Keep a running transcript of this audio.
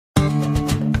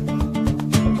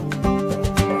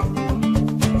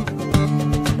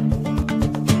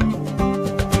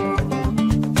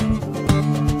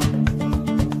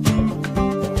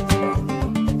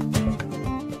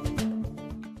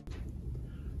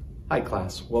Hi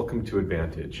class, welcome to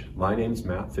EdVantage. My name's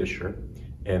Matt Fisher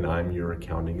and I'm your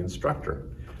accounting instructor.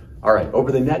 All right,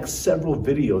 over the next several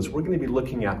videos, we're going to be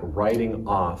looking at writing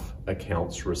off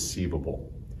accounts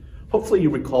receivable. Hopefully you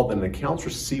recall that an accounts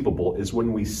receivable is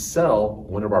when we sell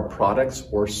one of our products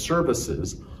or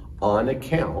services on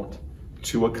account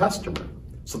to a customer.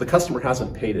 So the customer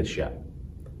hasn't paid us yet.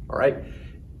 All right.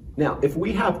 Now, if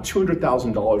we have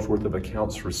 $200,000 worth of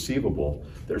accounts receivable,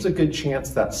 there's a good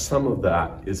chance that some of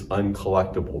that is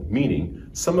uncollectible, meaning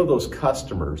some of those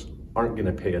customers aren't going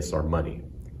to pay us our money.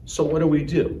 So what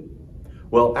do?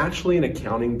 Well, actually in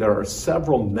accounting, there are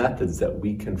several methods that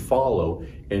we can follow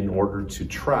in order to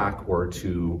track or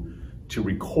to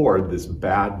record this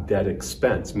bad debt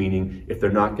expense, meaning if they're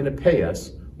not going to pay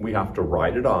us, we have to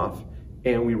write it off,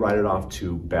 and we write it off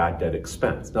to bad debt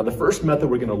expense. Now, the first method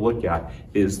we're going to look at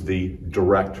is the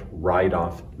direct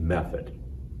write-off method.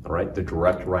 All right, the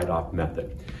direct write-off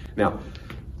method. Now,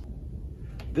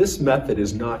 this method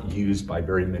is not used by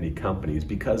very many companies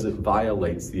because it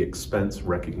violates the expense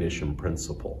recognition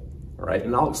principle. All right,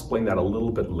 and I'll explain that a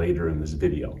little bit later in this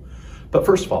video. But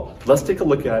first of all, let's take a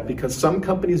look at it because some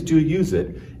companies do use it,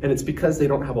 and it's because they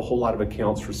don't have a whole lot of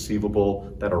accounts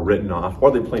receivable that are written off,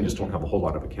 or they plain just don't have a whole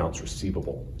lot of accounts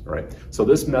receivable, all right? So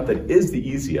this method is the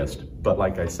easiest, but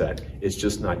like I said, it's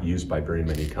just not used by very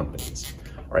many companies.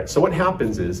 All right, so what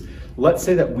happens is, let's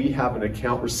say that we have an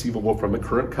account receivable from a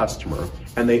current customer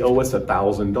and they owe us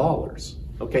 $1,000.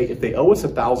 Okay, if they owe us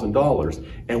 $1,000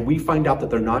 and we find out that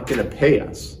they're not gonna pay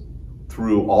us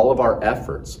through all of our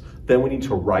efforts, then we need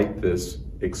to write this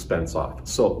expense off.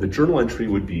 So the journal entry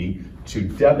would be to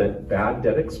debit bad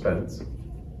debt expense.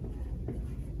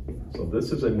 So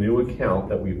this is a new account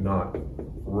that we've not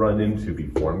run into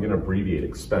before. I'm going to abbreviate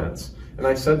expense. And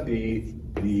I said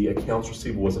the accounts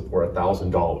receivable was for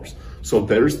 $1,000. So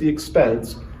there's the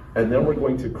expense, and then we're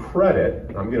going to credit,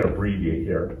 I'm going to abbreviate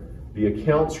here, the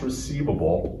accounts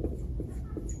receivable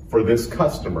for this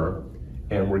customer,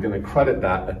 and we're going to credit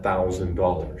that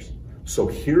 $1,000. So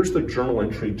here's the journal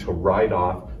entry to write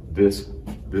off this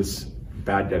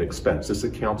bad debt expense, this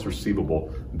accounts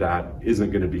receivable that isn't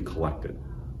going to be collected.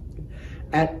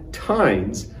 At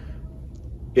times,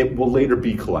 it will later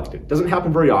be collected. Doesn't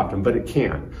happen very often, but it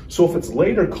can. So if it's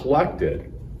later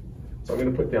collected, so I'm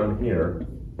going to put down here,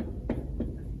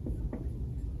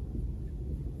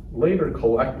 later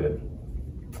collected,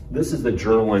 this is the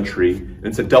journal entry, and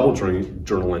it's a double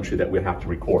journal entry that we have to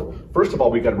record. First of all,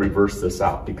 we got to reverse this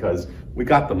out because we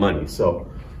got the money. So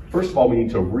first of all, we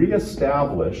need to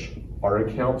reestablish our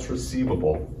accounts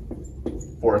receivable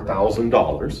for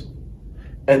 $1,000.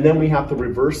 And then we have to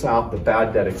reverse out the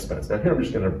bad debt expense. Now here I'm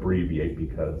just going to abbreviate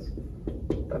because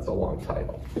that's a long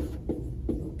title.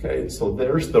 Okay, so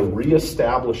there's the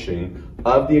reestablishing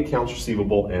of the accounts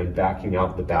receivable and backing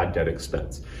out the bad debt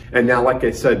expense. And now, like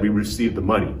I said, we received the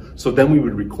money. So then we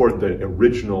would record the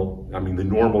the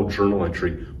normal journal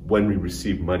entry when we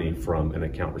receive money from an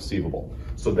account receivable.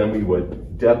 So then we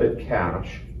would debit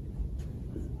cash,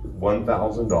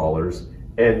 $1,000,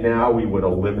 and now we would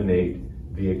eliminate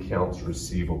the accounts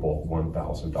receivable,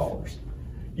 $1,000.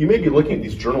 You may be looking at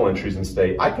these journal entries and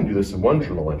say, I can do this in one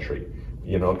journal entry.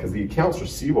 You know, because the accounts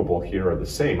receivable here are the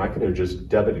same. I could have just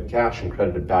debited cash and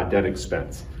credited bad debt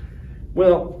expense.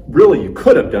 Well, really, you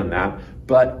could have done that,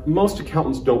 but most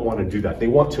accountants don't want to do that. They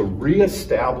want to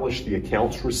reestablish the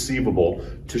accounts receivable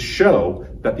to show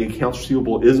that the accounts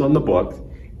receivable is on the book,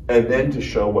 and then to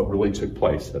show what really took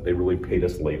place, that they really paid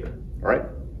us later. All right?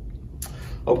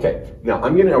 Okay, now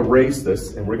I'm going to erase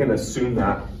this, and we're going to assume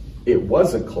that it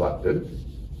wasn't collected.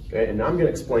 Okay, and now I'm going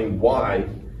to explain why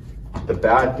the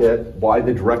bad debt, why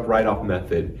the direct write-off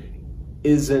method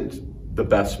isn't the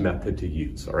best method to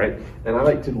use, all right? And I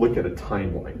like to look at a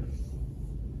timeline.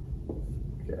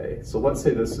 Okay, so let's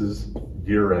say this is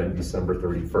year-end, December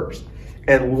 31st.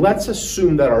 And let's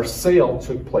assume that our sale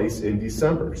took place in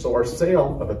December. So our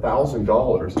sale of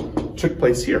 $1,000 took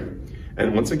place here.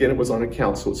 And once again, it was on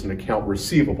account, so it's an account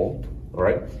receivable, all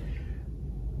right?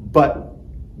 But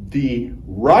the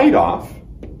write-off,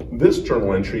 this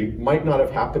journal entry might not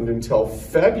have happened until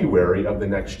February of the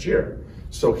next year.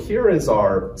 So here is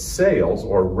our sales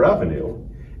or revenue,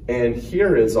 and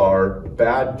here is our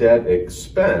bad debt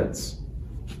expense,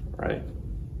 right?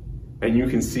 And you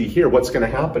can see here what's going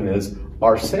to happen is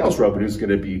our sales revenue is going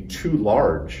to be too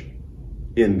large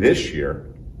in this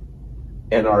year,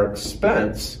 and our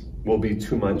expense will be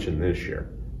too much in this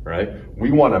year, right?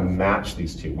 We want to match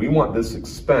these two. We want this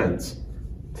expense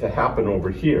to happen over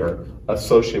here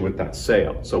associated with that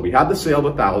sale. So we had the sale of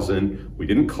 1,000, we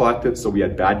didn't collect it, so we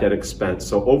had bad debt expense.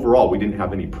 So overall, we didn't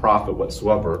have any profit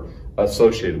whatsoever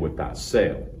associated with that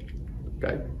sale,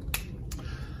 okay?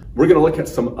 We're going to look at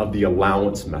some of the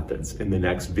allowance methods in the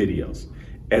next videos.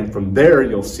 And from there,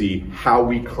 you'll see how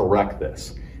we correct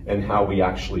this and how we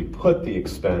actually put the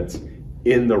expense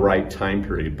in the right time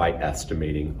period by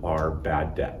estimating our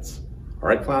bad debts. All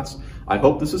right, class, I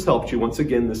hope this has helped you. Once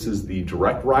again, this is the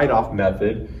direct write-off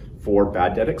method for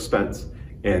bad debt expense.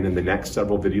 And in the next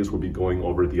several videos, we'll be going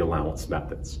over the allowance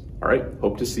methods. All right,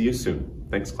 hope to see you soon.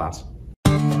 Thanks, class.